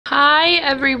Hi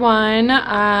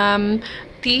everyone.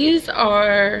 These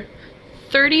are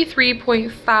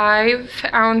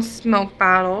 33.5 ounce milk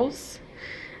bottles.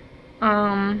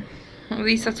 At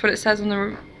least that's what it says on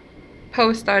the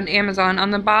post on Amazon.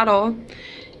 On the bottle,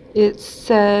 it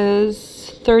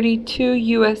says 32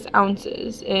 US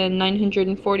ounces and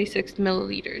 946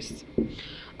 milliliters.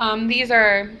 These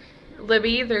are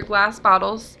Libby. They're glass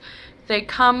bottles. They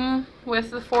come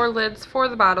with the 4 lids for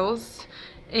the bottles.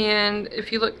 And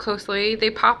if you look closely, they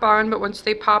pop on, but once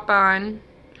they pop on,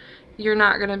 you're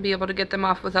not going to be able to get them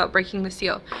off without breaking the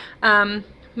seal.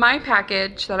 My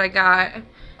package that I got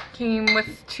came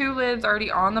with 2 lids already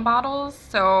on the bottles,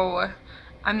 so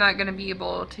I'm not going to be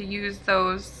able to use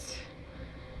those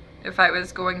if I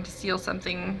was going to seal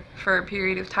something for a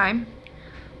period of time,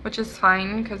 which is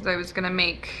fine because I was going to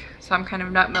make some kind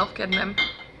of nut milk in them.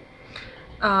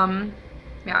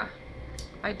 Yeah,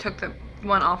 I took the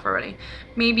one off already.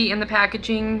 Maybe in the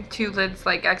packaging 2 lids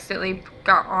like accidentally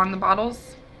got on the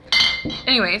bottles.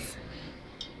 Anyways,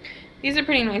 these are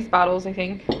pretty nice bottles, I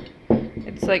think. I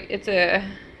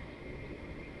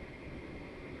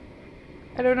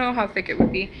don't know how thick it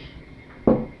would be.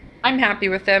 I'm happy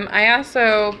with them. I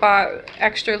also bought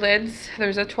extra lids.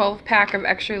 There's a 12-pack of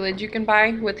extra lids you can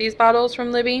buy with these bottles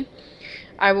from Libby.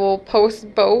 I will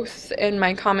post both in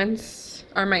my comments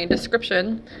or my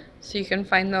description so you can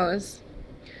find those.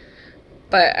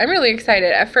 But I'm really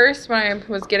excited. At first, when I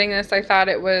was getting this, I thought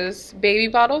it was baby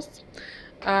bottles.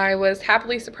 I was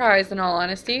happily surprised, in all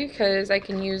honesty, because I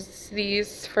can use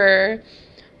these for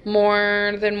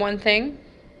more than one thing.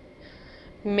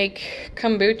 Make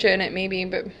kombucha in it maybe,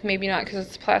 but maybe not because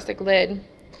it's a plastic lid.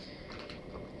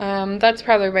 That's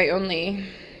probably my only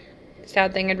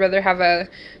sad thing. I'd rather have a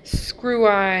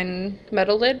screw-on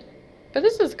metal lid. But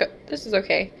this is good. This is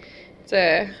okay. It's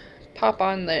a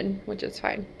pop-on lid, which is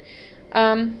fine.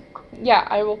 Yeah,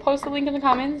 I will post the link in the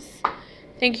comments.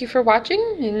 Thank you for watching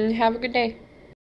and have a good day.